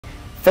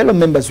fellow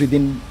members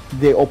within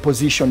the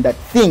opposition that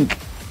think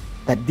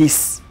that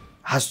this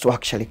has to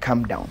actually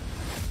come down.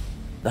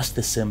 That's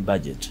the same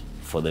budget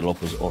for the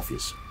LOP's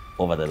office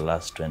over the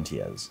last 20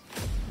 years.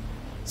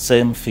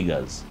 Same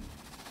figures,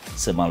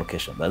 same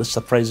allocation. Does it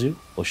surprise you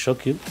or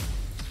shock you?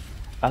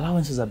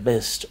 Allowances are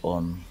based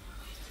on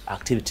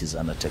activities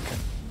undertaken.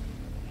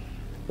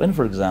 When,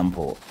 for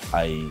example,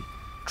 I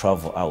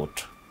travel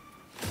out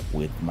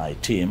with my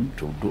team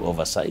to do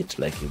oversight,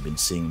 like you've been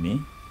seeing me,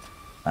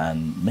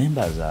 and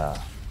members are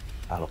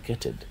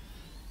allocated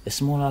a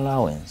small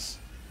allowance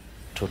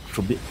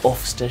to be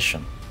off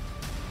station.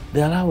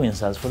 The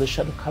allowance is for the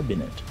shadow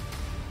cabinet.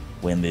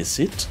 When they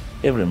sit,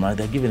 every month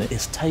they're given a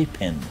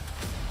stipend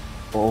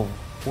of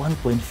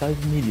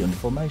 1.5 million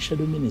for my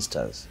shadow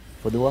ministers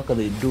for the work that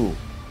they do,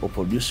 or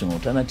producing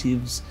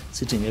alternatives,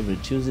 sitting every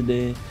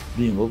Tuesday,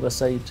 doing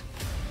oversight.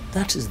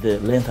 That is the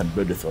length and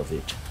breadth of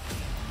it.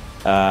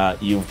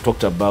 You've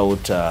talked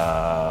about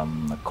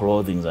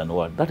clothing and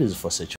what. That is for such